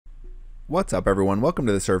What's up everyone, welcome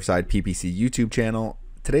to the Surfside PPC YouTube channel.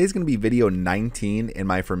 Today is going to be video 19 in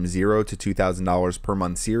my From Zero to $2,000 per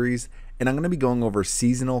month series, and I'm going to be going over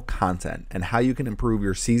seasonal content and how you can improve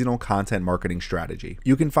your seasonal content marketing strategy.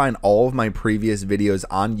 You can find all of my previous videos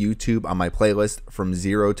on YouTube on my playlist From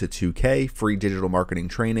Zero to 2K Free Digital Marketing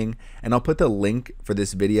Training, and I'll put the link for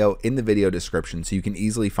this video in the video description so you can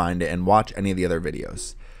easily find it and watch any of the other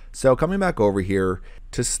videos. So coming back over here,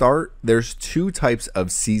 to start, there's two types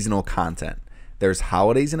of seasonal content. There's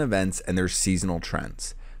holidays and events, and there's seasonal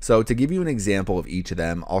trends. So to give you an example of each of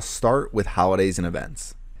them, I'll start with holidays and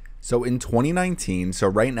events. So in 2019, so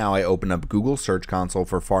right now I opened up Google Search Console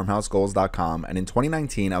for farmhousegoals.com, and in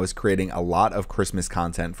 2019 I was creating a lot of Christmas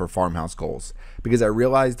content for Farmhouse Goals because I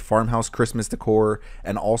realized farmhouse Christmas decor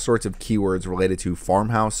and all sorts of keywords related to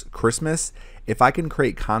farmhouse Christmas. If I can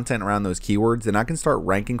create content around those keywords, then I can start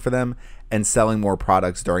ranking for them and selling more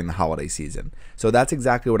products during the holiday season. So that's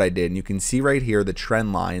exactly what I did, and you can see right here the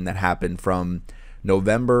trend line that happened from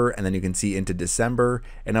November, and then you can see into December,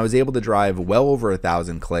 and I was able to drive well over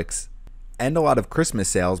 1,000 clicks and a lot of Christmas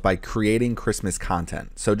sales by creating Christmas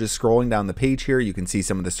content. So just scrolling down the page here, you can see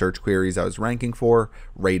some of the search queries I was ranking for: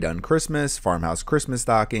 Ray Dunn Christmas, farmhouse Christmas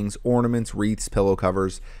stockings, ornaments, wreaths, pillow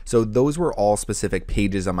covers. So those were all specific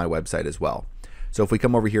pages on my website as well. So if we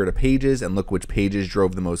come over here to pages and look which pages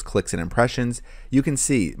drove the most clicks and impressions, you can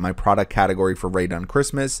see my product category for Ray Dunn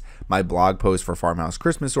Christmas, my blog post for farmhouse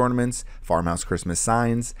Christmas ornaments, farmhouse Christmas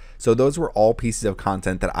signs. So those were all pieces of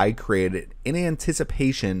content that I created in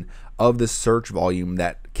anticipation of the search volume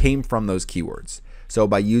that came from those keywords. So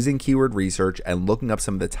by using keyword research and looking up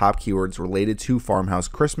some of the top keywords related to farmhouse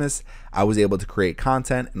Christmas, I was able to create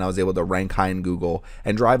content and I was able to rank high in Google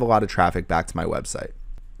and drive a lot of traffic back to my website.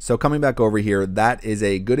 So coming back over here, that is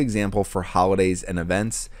a good example for holidays and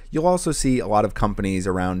events. You'll also see a lot of companies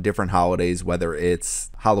around different holidays, whether it's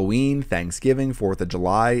Halloween, Thanksgiving, 4th of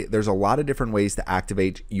July. There's a lot of different ways to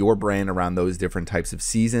activate your brand around those different types of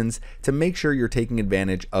seasons to make sure you're taking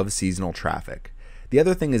advantage of seasonal traffic. The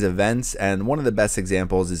other thing is events, and one of the best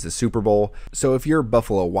examples is the Super Bowl. So if you're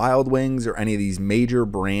Buffalo Wild Wings or any of these major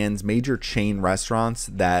brands, major chain restaurants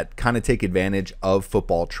that kind of take advantage of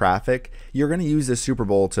football traffic, you're going to use the Super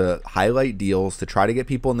Bowl to highlight deals to try to get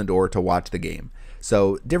people in the door to watch the game.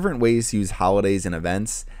 So different ways to use holidays and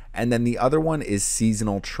events. And then the other one is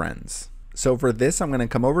seasonal trends. So for this, I'm going to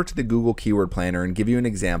come over to the Google Keyword Planner and give you an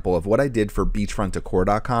example of what I did for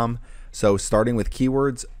beachfrontdecor.com. So starting with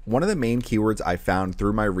keywords, one of the main keywords I found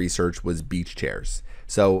through my research was beach chairs.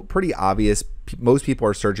 So pretty obvious, most people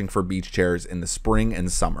are searching for beach chairs in the spring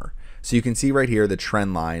and summer. So you can see right here the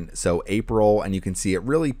trend line, so April, and you can see it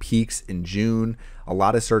really peaks in June, a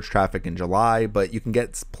lot of search traffic in July, but you can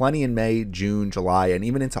get plenty in May, June, July, and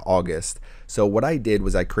even into August. So what I did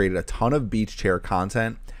was I created a ton of beach chair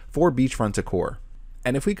content for beachfront decor.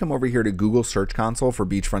 And if we come over here to Google Search Console for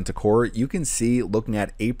beachfront decor, you can see looking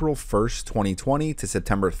at April 1st, 2020 to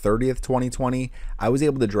September 30th, 2020, I was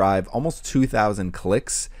able to drive almost 2,000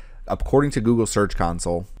 clicks according to Google Search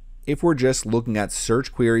Console if we're just looking at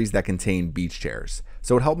search queries that contain beach chairs.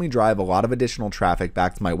 So it helped me drive a lot of additional traffic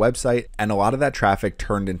back to my website, and a lot of that traffic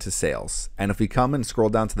turned into sales. And if we come and scroll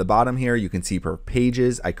down to the bottom here, you can see per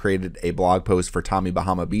pages, I created a blog post for Tommy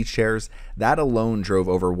Bahama beach chairs. That alone drove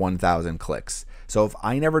over 1,000 clicks. So if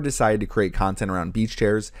I never decided to create content around beach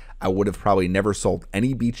chairs, I would have probably never sold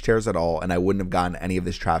any beach chairs at all, and I wouldn't have gotten any of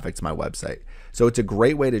this traffic to my website. So it's a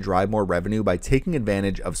great way to drive more revenue by taking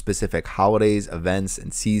advantage of specific holidays, events,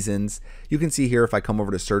 and seasons. You can see here, if I come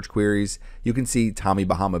over to search queries, you can see Tommy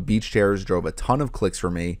Bahama beach chairs drove a ton of clicks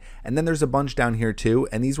for me. And then there's a bunch down here too,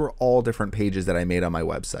 and these were all different pages that I made on my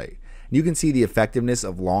website. You can see the effectiveness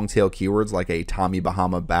of long tail keywords like a Tommy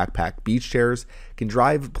Bahama backpack beach chairs can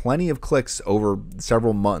drive plenty of clicks over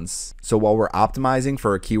several months. So while we're optimizing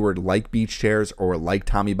for a keyword like beach chairs or like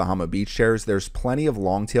Tommy Bahama beach chairs, there's plenty of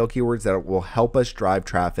long tail keywords that will help us drive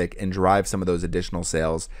traffic and drive some of those additional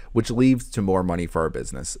sales, which leads to more money for our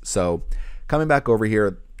business. So coming back over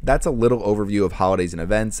here, that's a little overview of holidays and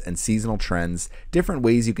events and seasonal trends, different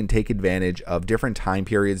ways you can take advantage of different time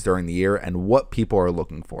periods during the year and what people are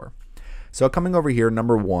looking for. So coming over here,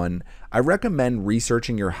 number one, I recommend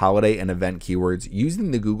researching your holiday and event keywords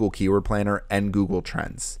using the Google Keyword Planner and Google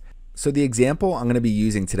Trends. So the example I'm going to be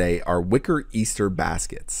using today are wicker Easter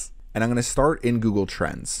baskets. And I'm going to start in Google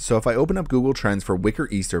Trends. So if I open up Google Trends for wicker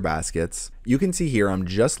Easter baskets, you can see here I'm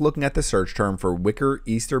just looking at the search term for wicker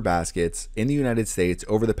Easter baskets in the United States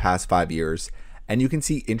over the past 5 years, and you can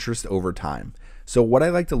see interest over time. So what I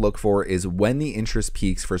like to look for is when the interest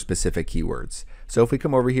peaks for specific keywords. So if we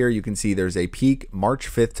come over here, you can see there's a peak March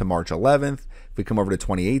 5th to March 11th. If we come over to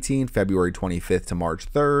 2018, February 25th to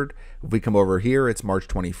March 3rd. If we come over here, it's March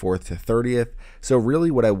 24th to 30th. So really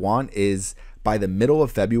what I want is by the middle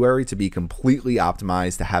of February to be completely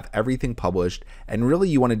optimized, to have everything published, and really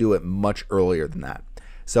you want to do it much earlier than that.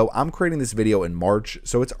 So I'm creating this video in March,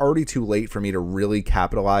 so it's already too late for me to really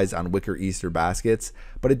capitalize on Wicker Easter baskets,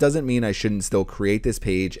 but it doesn't mean I shouldn't still create this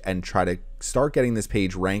page and try to start getting this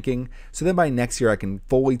page ranking, so then by next year I can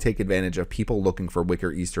fully take advantage of people looking for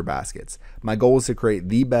Wicker Easter baskets. My goal is to create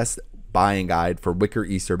the best buying guide for Wicker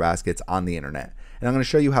Easter baskets on the internet, and I'm going to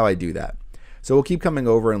show you how I do that. So we'll keep coming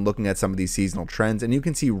over and looking at some of these seasonal trends, and you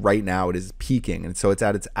can see right now it is peaking, and so it's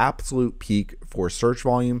at its absolute peak for search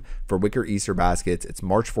volume for Wicker Easter baskets. It's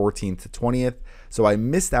March 14th to 20th, so I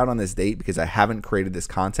missed out on this date because I haven't created this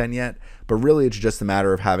content yet, but really it's just a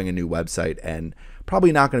matter of having a new website and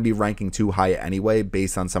probably not going to be ranking too high anyway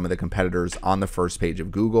based on some of the competitors on the first page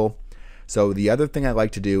of Google. So the other thing I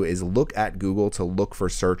like to do is look at Google to look for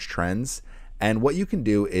search trends, and what you can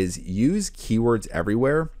do is use keywords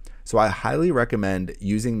everywhere. So I highly recommend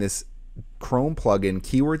using this Chrome plugin,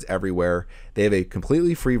 Keywords Everywhere. They have a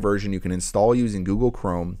completely free version you can install using Google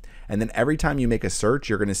Chrome, and then every time you make a search,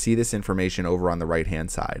 you're going to see this information over on the right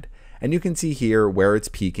hand side. And you can see here where it's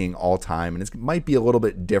peaking all time, and it might be a little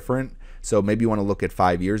bit different, so maybe you want to look at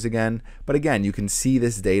 5 years again. But again, you can see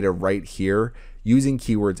this data right here using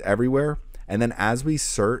Keywords Everywhere. And then as we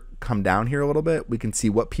come down here a little bit, we can see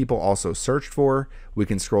what people also searched for. We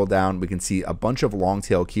can scroll down, we can see a bunch of long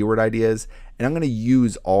tail keyword ideas, and I'm going to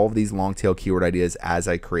use all of these long tail keyword ideas as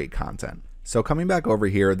I create content. So coming back over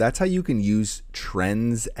here, that's how you can use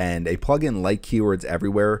trends and a plugin like Keywords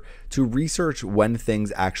Everywhere to research when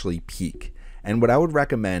things actually peak. And what I would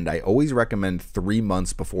recommend, I always recommend 3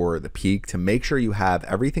 months before the peak to make sure you have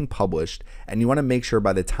everything published, and you want to make sure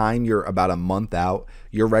by the time you're about a month out,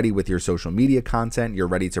 you're ready with your social media content, you're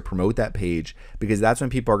ready to promote that page, because that's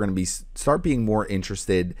when people are going to start being more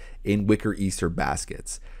interested in Wicker Easter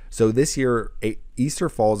baskets. So this year, Easter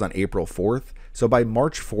falls on April 4th. So by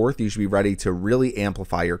March 4th, you should be ready to really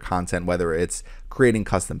amplify your content, whether it's creating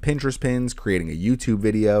custom Pinterest pins, creating a YouTube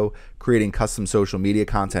video, creating custom social media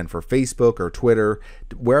content for Facebook or Twitter,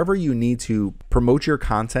 wherever you need to promote your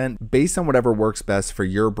content based on whatever works best for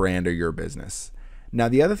your brand or your business. Now,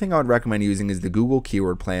 the other thing I would recommend using is the Google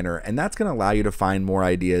Keyword Planner, and that's going to allow you to find more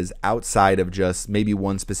ideas outside of just maybe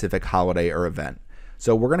one specific holiday or event.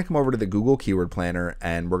 So we're going to come over to the Google Keyword Planner,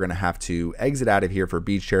 and we're going to have to exit out of here for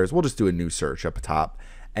beach chairs. We'll just do a new search up top.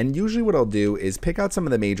 And usually what I'll do is pick out some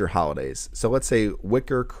of the major holidays. So let's say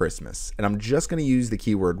Wicker Christmas, and I'm just going to use the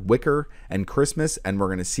keyword Wicker and Christmas, and we're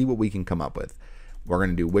going to see what we can come up with. We're going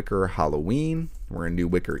to do Wicker Halloween. We're going to do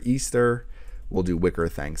Wicker Easter. We'll do Wicker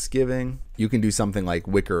Thanksgiving. You can do something like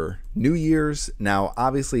Wicker New Year's. Now,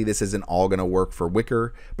 obviously this isn't all gonna work for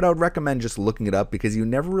Wicker, but I would recommend just looking it up because you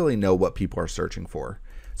never really know what people are searching for.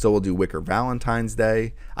 So we'll do Wicker Valentine's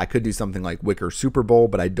Day. I could do something like Wicker Super Bowl,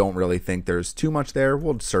 but I don't really think there's too much there.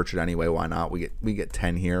 We'll search it anyway, why not? We get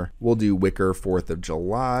 10 here. We'll do Wicker 4th of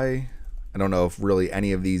July. I don't know if really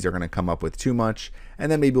any of these are gonna come up with too much. And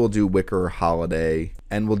then maybe we'll do Wicker Holiday,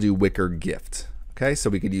 and we'll do Wicker Gift. Okay,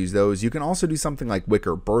 so we could use those. You can also do something like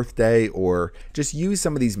Wicker Birthday, or just use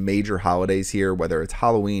some of these major holidays here, whether it's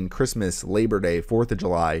Halloween, Christmas, Labor Day, 4th of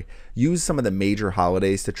July. Use some of the major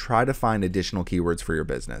holidays to try to find additional keywords for your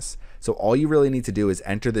business. So all you really need to do is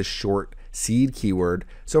enter this short seed keyword.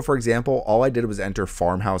 So for example, all I did was enter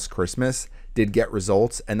Farmhouse Christmas, did get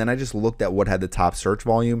results, and then I just looked at what had the top search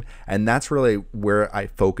volume, and that's really where I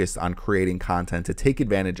focused on creating content to take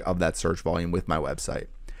advantage of that search volume with my website.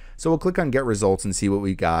 So we'll click on get results and see what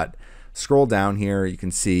we got. Scroll down here, you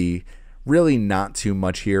can see really not too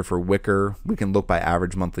much here for Wicker. We can look by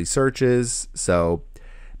average monthly searches. So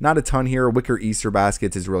not a ton here. Wicker Easter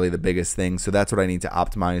baskets is really the biggest thing. So that's what I need to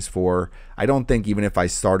optimize for. I don't think even if I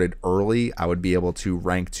started early, I would be able to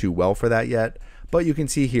rank too well for that yet. But you can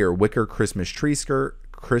see here, Wicker Christmas tree skirt,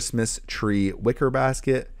 Christmas tree wicker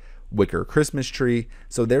basket, Wicker Christmas tree.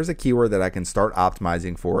 So there's a keyword that I can start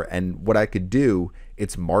optimizing for. And what I could do,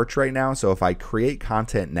 it's March right now. So if I create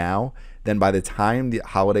content now, then by the time the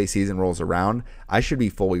holiday season rolls around, I should be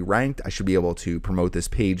fully ranked. I should be able to promote this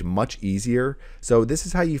page much easier. So this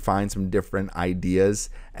is how you find some different ideas.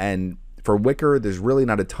 And for Wicker, there's really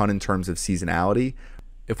not a ton in terms of seasonality.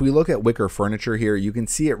 If we look at Wicker furniture here, you can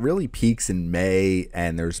see it really peaks in May,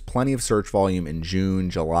 and there's plenty of search volume in June,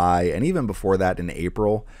 July, and even before that in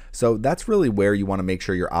April. So that's really where you want to make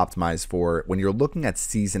sure you're optimized for when you're looking at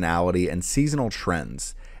seasonality and seasonal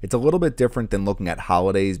trends. It's a little bit different than looking at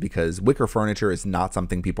holidays because wicker furniture is not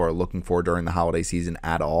something people are looking for during the holiday season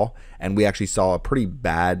at all. And we actually saw a pretty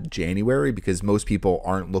bad January because most people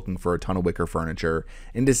aren't looking for a ton of wicker furniture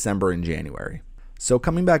in December and January. So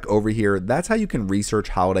coming back over here, that's how you can research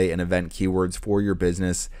holiday and event keywords for your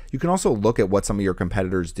business. You can also look at what some of your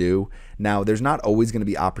competitors do. Now, there's not always going to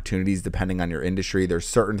be opportunities depending on your industry. There's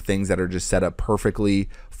certain things that are just set up perfectly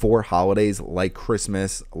for holidays like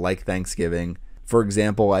Christmas, like Thanksgiving. For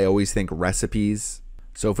example, I always think recipes.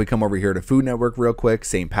 So if we come over here to Food Network real quick,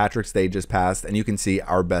 St. Patrick's Day just passed, and you can see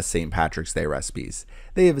our best St. Patrick's Day recipes.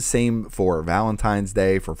 They have the same for Valentine's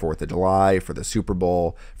Day, for 4th of July, for the Super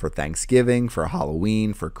Bowl, for Thanksgiving, for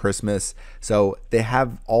Halloween, for Christmas. So they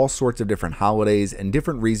have all sorts of different holidays and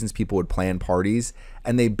different reasons people would plan parties,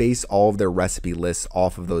 and they base all of their recipe lists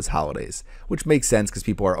off of those holidays, which makes sense because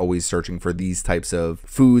people are always searching for these types of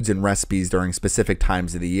foods and recipes during specific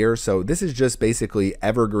times of the year. So this is just basically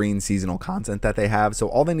evergreen seasonal content that they have. So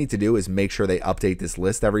all they need to do is make sure they update this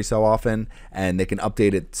list every so often, and they can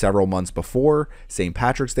update it several months before St.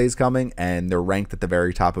 Patrick's Day is coming, and they're ranked at the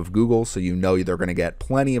very top of Google, so you know they're going to get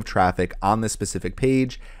plenty of traffic on this specific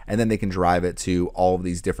page, and then they can drive it to all of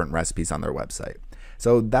these different recipes on their website.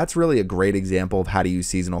 So that's really a great example of how to use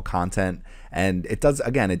seasonal content. And it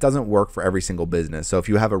doesn't work for every single business. So if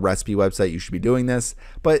you have a recipe website, you should be doing this,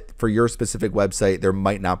 but for your specific website, there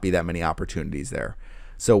might not be that many opportunities there.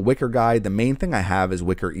 So Wicker Guide, the main thing I have is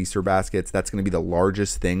Wicker Easter baskets. That's going to be the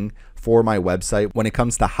largest thing for my website when it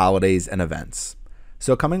comes to holidays and events.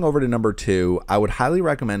 So coming over to number 2, I would highly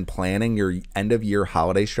recommend planning your end of year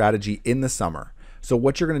holiday strategy in the summer. So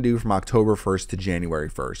what you're going to do from October 1st to January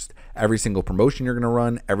 1st, every single promotion you're going to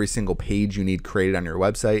run, every single page you need created on your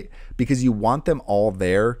website, because you want them all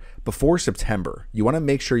there before September. You want to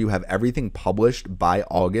make sure you have everything published by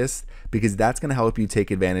August, because that's going to help you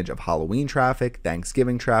take advantage of Halloween traffic,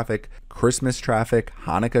 Thanksgiving traffic, Christmas traffic,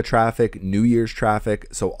 Hanukkah traffic, New Year's traffic.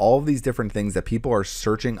 So all of these different things that people are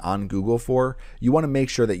searching on Google for, you want to make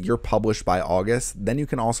sure that you're published by August. Then you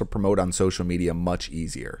can also promote on social media much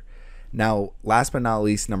easier. Now, last but not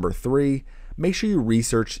least, number 3, make sure you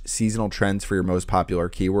research seasonal trends for your most popular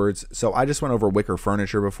keywords. So I just went over wicker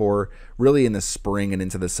furniture before. Really in the spring and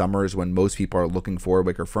into the summer is when most people are looking for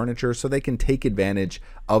wicker furniture, so they can take advantage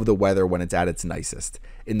of the weather when it's at its nicest.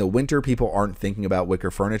 In the winter, people aren't thinking about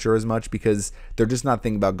wicker furniture as much because they're just not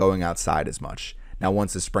thinking about going outside as much. Now,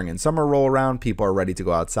 once the spring and summer roll around, people are ready to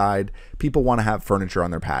go outside. People want to have furniture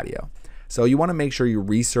on their patio. So you want to make sure you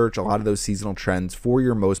research a lot of those seasonal trends for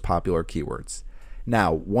your most popular keywords.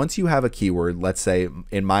 Now, once you have a keyword, let's say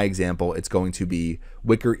in my example, it's going to be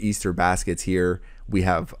wicker Easter baskets here. We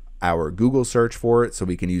have our Google search for it, so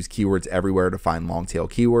we can use keywords everywhere to find long tail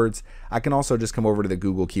keywords. I can also just come over to the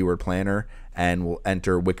Google Keyword Planner and we'll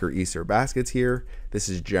enter wicker Easter baskets here. This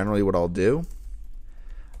is generally what I'll do.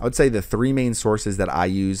 I would say the 3 main sources that I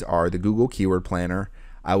use are the Google Keyword Planner.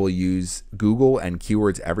 I will use Google and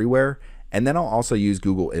Keywords Everywhere. And then I'll also use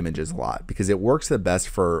Google Images a lot because it works the best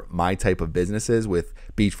for my type of businesses with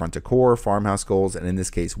beachfront decor, farmhouse goals, and in this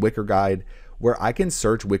case, Wicker Guide, where I can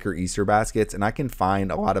search wicker Easter baskets and I can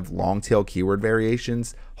find a lot of long tail keyword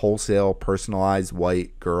variations: wholesale, personalized,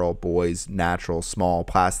 white, girl, boys, natural, small,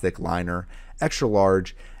 plastic, liner, extra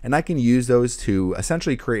large, and I can use those to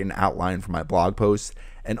essentially create an outline for my blog posts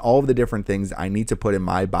and all of the different things I need to put in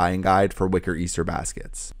my buying guide for wicker Easter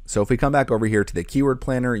baskets. So if we come back over here to the keyword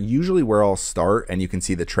planner, usually where I'll start, and you can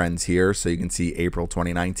see the trends here. So you can see April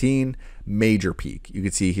 2019, major peak. You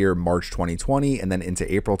can see here March 2020, and then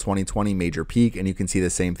into April 2020, major peak, and you can see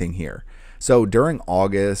the same thing here. So during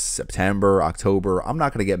August, September, October, I'm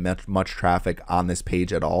not going to get much traffic on this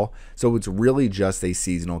page at all. So it's really just a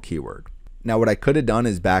seasonal keyword. Now, what I could have done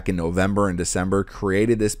is back in November and December,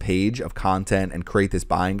 created this page of content and create this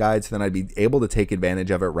buying guide, so then I'd be able to take advantage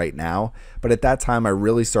of it right now. But at that time, I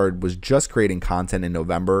really was just creating content in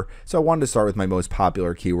November. So I wanted to start with my most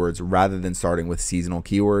popular keywords rather than starting with seasonal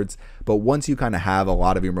keywords. But once you kind of have a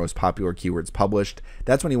lot of your most popular keywords published,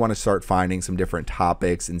 that's when you want to start finding some different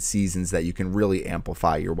topics and seasons that you can really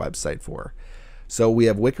amplify your website for. So we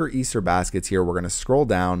have wicker Easter baskets here. We're going to scroll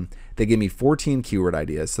down. They give me 14 keyword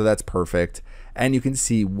ideas, so that's perfect. And you can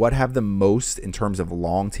see what have the most in terms of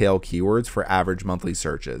long tail keywords for average monthly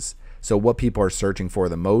searches. So what people are searching for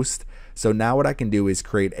the most. So now what I can do is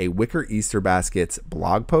create a wicker Easter baskets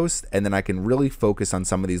blog post, and then I can really focus on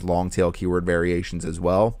some of these long tail keyword variations as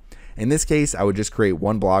well. In this case, I would just create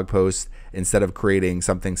one blog post instead of creating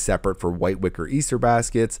something separate for white wicker Easter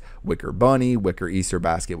baskets, wicker bunny, wicker Easter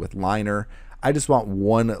basket with liner. I just want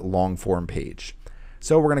one long form page.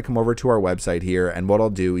 So we're going to come over to our website here, and what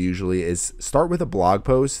I'll do usually is start with a blog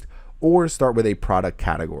post or start with a product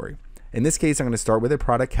category. In this case, I'm going to start with a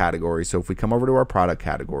product category. So if we come over to our product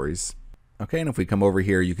categories, okay, and if we come over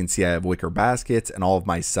here, you can see I have wicker baskets and all of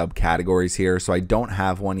my subcategories here. So I don't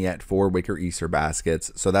have one yet for wicker Easter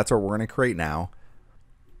baskets. So that's what we're going to create now.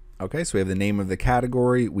 Okay, so we have the name of the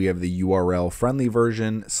category, we have the URL friendly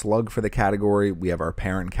version, slug for the category, we have our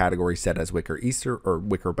parent category set as wicker Easter or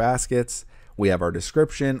wicker baskets, we have our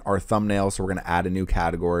description, our thumbnail, so we're going to add a new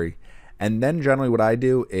category. And then generally what I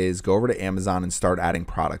do is go over to Amazon and start adding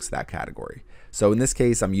products to that category. So in this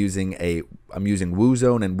case, I'm using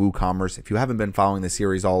WooZone and WooCommerce. If you haven't been following the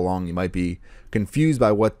series all along, you might be confused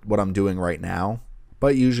by what I'm doing right now.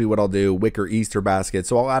 But usually what I'll do, wicker Easter basket.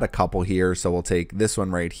 So I'll add a couple here. So we'll take this one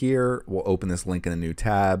right here. We'll open this link in a new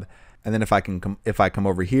tab. And then if I come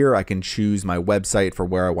over here, I can choose my website for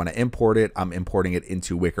where I want to import it. I'm importing it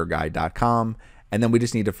into wickerguide.com. And then we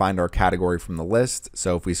just need to find our category from the list.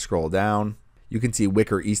 So if we scroll down, you can see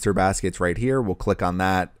wicker Easter baskets right here. We'll click on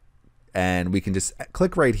that and we can just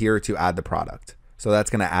click right here to add the product. So that's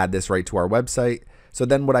going to add this right to our website. So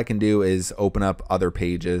then what I can do is open up other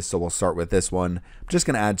pages. So we'll start with this one. I'm just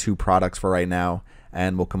going to add 2 products for right now.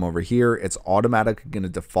 And we'll come over here. It's automatically going to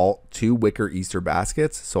default to wicker Easter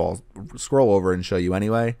baskets. So I'll scroll over and show you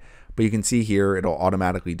anyway. But you can see here, it'll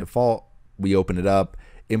automatically default. We open it up,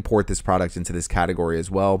 import this product into this category as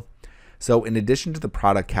well. So in addition to the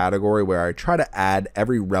product category where I try to add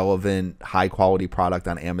every relevant high quality product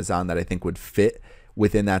on Amazon that I think would fit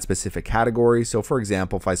within that specific category. So for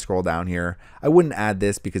example, if I scroll down here, I wouldn't add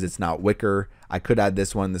this because it's not wicker. I could add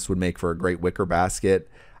this one. This would make for a great wicker basket.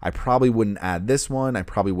 I probably wouldn't add this one. I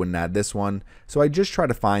probably wouldn't add this one. So I just try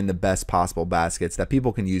to find the best possible baskets that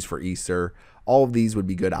people can use for Easter. All of these would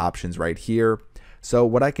be good options right here. So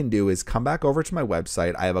what I can do is come back over to my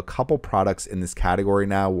website. I have a couple products in this category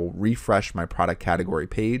now. We'll refresh my product category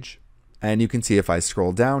page. And you can see if I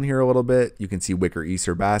scroll down here a little bit, you can see wicker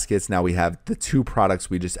Easter baskets. Now we have the 2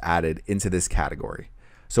 products we just added into this category.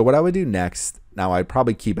 So what I would do next, now I'd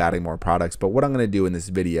probably keep adding more products, but what I'm going to do in this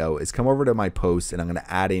video is come over to my post and I'm going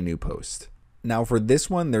to add a new post. Now for this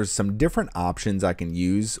one, there's some different options I can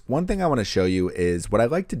use. One thing I want to show you is what I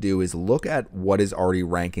like to do is look at what is already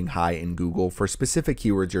ranking high in Google for specific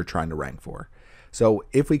keywords you're trying to rank for. So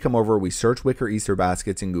if we come over, we search wicker Easter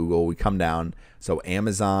baskets in Google, we come down. So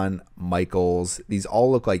Amazon, Michaels, these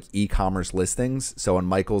all look like e-commerce listings. So on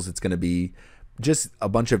Michaels, it's going to be just a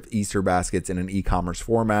bunch of Easter baskets in an e-commerce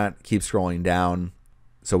format. Keep scrolling down.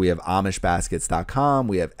 So we have amishbaskets.com,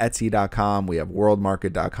 we have etsy.com, we have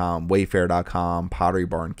worldmarket.com, wayfair.com,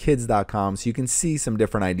 potterybarnkids.com. So you can see some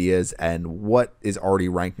different ideas and what is already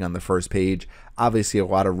ranking on the first page. Obviously a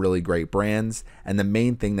lot of really great brands, and the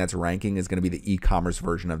main thing that's ranking is going to be the e-commerce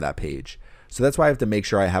version of that page. So that's why I have to make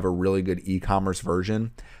sure I have a really good e-commerce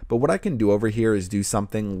version. But what I can do over here is do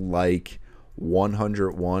something like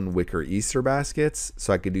 101 wicker Easter baskets.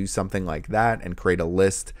 So I could do something like that and create a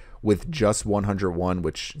list with just 101,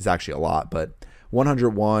 which is actually a lot, but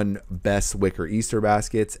 101 best wicker Easter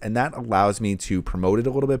baskets. And that allows me to promote it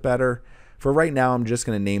a little bit better. For right now, I'm just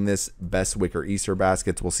going to name this best wicker Easter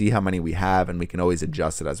baskets. We'll see how many we have and we can always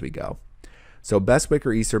adjust it as we go. So best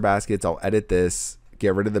wicker Easter baskets, I'll edit this,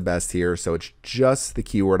 get rid of the best here. So it's just the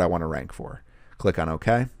keyword I want to rank for. Click on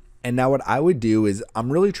OK. And now what I would do is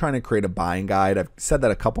I'm really trying to create a buying guide. I've said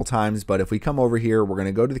that a couple times, but if we come over here, we're going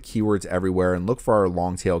to go to the keywords everywhere and look for our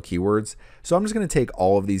long tail keywords. So I'm just going to take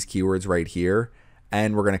all of these keywords right here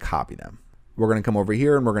and we're going to copy them. We're going to come over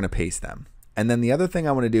here and we're going to paste them. And then the other thing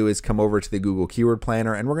I want to do is come over to the Google Keyword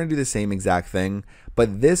Planner and we're going to do the same exact thing.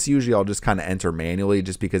 But this usually I'll just kind of enter manually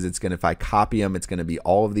just because it's going to, if I copy them, it's going to be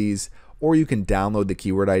all of these, or you can download the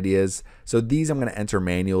keyword ideas. So these I'm going to enter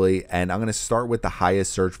manually and I'm going to start with the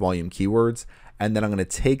highest search volume keywords. And then I'm going to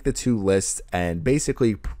take the 2 lists and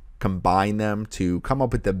basically combine them to come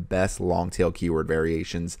up with the best long tail keyword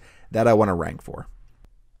variations that I want to rank for.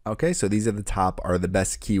 Okay, so these at the top are the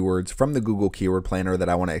best keywords from the Google Keyword Planner that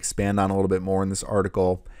I want to expand on a little bit more in this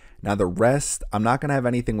article. Now the rest, I'm not going to have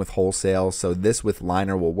anything with wholesale, so this with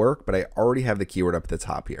liner will work, but I already have the keyword up at the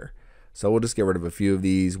top here. So we'll just get rid of a few of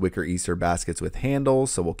these wicker Easter baskets with handles,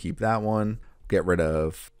 so we'll keep that one. Get rid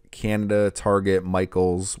of Canada, Target,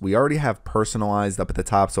 Michaels. We already have personalized up at the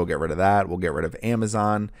top, so we'll get rid of that. We'll get rid of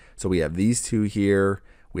Amazon. So we have these 2 here.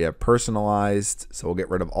 We have personalized, so we'll get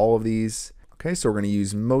rid of all of these. Okay, so we're going to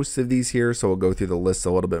use most of these here, so we'll go through the list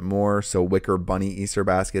a little bit more. So wicker bunny Easter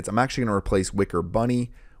baskets. I'm actually going to replace wicker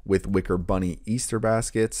bunny with wicker bunny Easter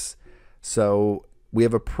baskets. So we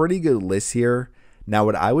have a pretty good list here. Now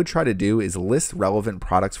what I would try to do is list relevant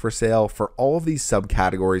products for sale for all of these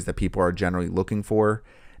subcategories that people are generally looking for.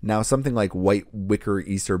 Now something like white wicker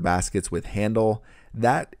Easter baskets with handle,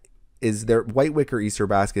 that is there white wicker Easter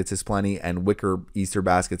baskets is plenty, and wicker Easter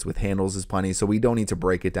baskets with handles is plenty, so we don't need to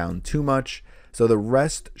break it down too much. So the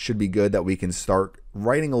rest should be good that we can start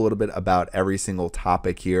writing a little bit about every single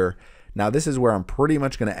topic here. Now this is where I'm pretty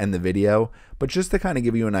much going to end the video, but just to kind of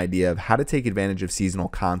give you an idea of how to take advantage of seasonal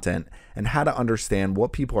content and how to understand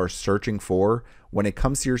what people are searching for when it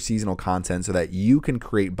comes to your seasonal content so that you can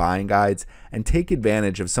create buying guides and take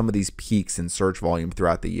advantage of some of these peaks in search volume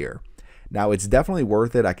throughout the year. Now it's definitely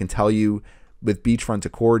worth it. I can tell you with Beachfront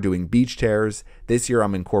Decor doing beach chairs, this year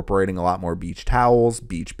I'm incorporating a lot more beach towels,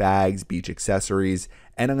 beach bags, beach accessories,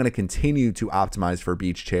 and I'm going to continue to optimize for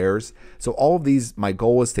beach chairs. So all of these, my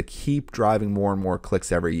goal is to keep driving more and more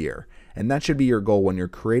clicks every year. And that should be your goal when you're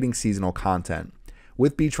creating seasonal content.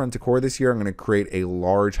 With Beachfront Decor this year, I'm going to create a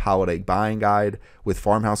large holiday buying guide. With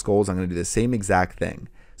Farmhouse Goals, I'm going to do the same exact thing.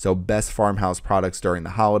 So best farmhouse products during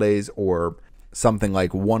the holidays, or something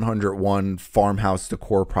like 101 farmhouse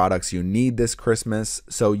decor products you need this Christmas.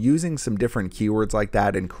 So using some different keywords like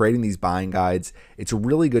that and creating these buying guides, it's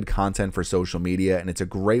really good content for social media, and it's a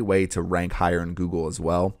great way to rank higher in Google as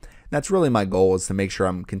well. That's really my goal, is to make sure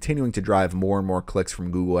I'm continuing to drive more and more clicks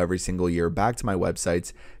from Google every single year back to my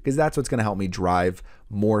websites, because that's what's going to help me drive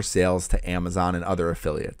more sales to Amazon and other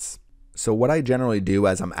affiliates. So what I generally do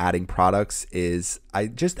as I'm adding products is I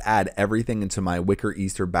just add everything into my wicker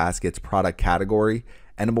Easter baskets product category.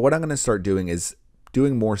 And what I'm going to start doing is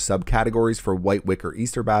doing more subcategories for white wicker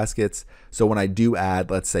Easter baskets. So when I do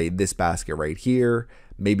add, let's say this basket right here,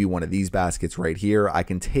 maybe one of these baskets right here, I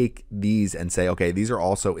can take these and say, okay, these are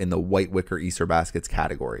also in the white wicker Easter baskets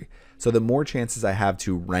category. So the more chances I have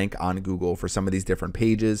to rank on Google for some of these different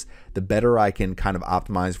pages, the better I can kind of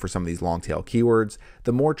optimize for some of these long tail keywords,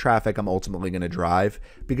 the more traffic I'm ultimately going to drive,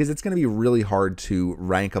 because it's going to be really hard to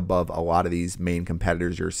rank above a lot of these main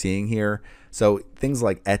competitors you're seeing here. So things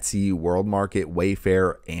like Etsy, World Market,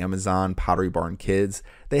 Wayfair, Amazon, Pottery Barn Kids,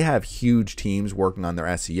 they have huge teams working on their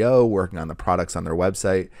SEO, working on the products on their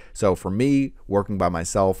website. So for me, working by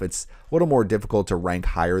myself, it's a little more difficult to rank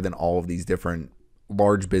higher than all of these different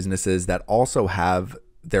large businesses that also have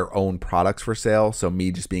their own products for sale. So me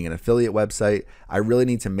just being an affiliate website, I really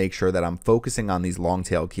need to make sure that I'm focusing on these long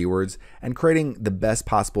tail keywords and creating the best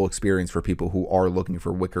possible experience for people who are looking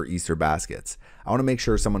for wicker Easter baskets. I want to make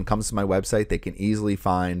sure someone comes to my website, they can easily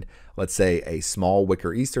find, let's say, a small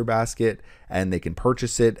wicker Easter basket, and they can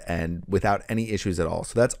purchase it and without any issues at all.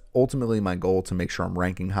 So that's ultimately my goal, to make sure I'm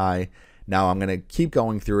ranking high. Now I'm going to keep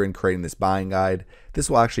going through and creating this buying guide. This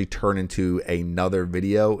will actually turn into another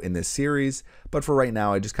video in this series, but for right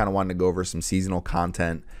now, I just kind of wanted to go over some seasonal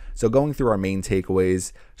content. So going through our main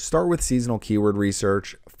takeaways, start with seasonal keyword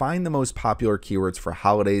research, find the most popular keywords for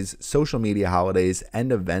holidays, social media holidays,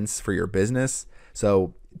 and events for your business.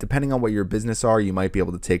 So depending on what your business are, you might be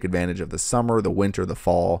able to take advantage of the summer, the winter, the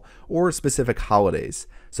fall, or specific holidays.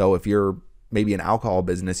 So if you're maybe an alcohol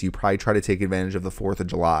business, you probably try to take advantage of the 4th of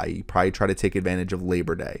July. You probably try to take advantage of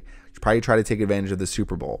Labor Day. You probably try to take advantage of the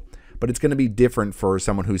Super Bowl. But it's going to be different for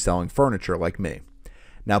someone who's selling furniture like me.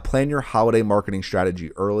 Now plan your holiday marketing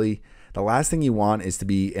strategy early. The last thing you want is to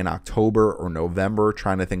be in October or November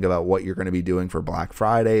trying to think about what you're going to be doing for Black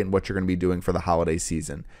Friday and what you're going to be doing for the holiday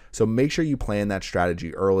season. So make sure you plan that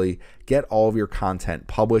strategy early. Get all of your content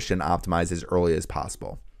published and optimized as early as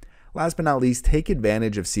possible. Last but not least, take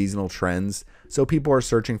advantage of seasonal trends. So people are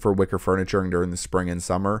searching for wicker furniture during the spring and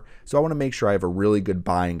summer. So I want to make sure I have a really good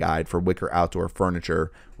buying guide for wicker outdoor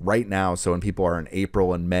furniture right now. So when people are in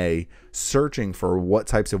April and May searching for what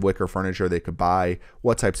types of wicker furniture they could buy,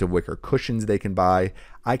 what types of wicker cushions they can buy,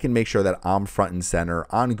 I can make sure that I'm front and center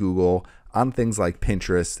on Google, on things like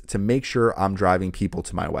Pinterest, to make sure I'm driving people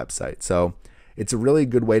to my website. So it's a really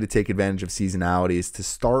good way to take advantage of seasonality, is to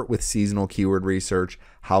start with seasonal keyword research,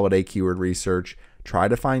 holiday keyword research, try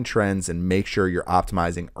to find trends and make sure you're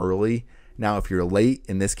optimizing early. Now, if you're late,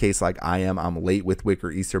 in this case, like I am, I'm late with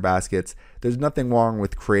wicker Easter baskets. There's nothing wrong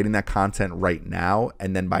with creating that content right now.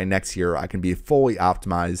 And then by next year, I can be fully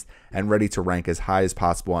optimized and ready to rank as high as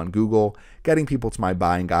possible on Google, getting people to my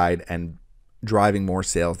buying guide and driving more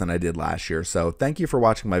sales than I did last year. So thank you for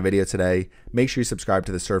watching my video today. Make sure you subscribe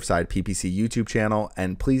to the Surfside PPC YouTube channel,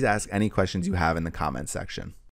 and please ask any questions you have in the comments section.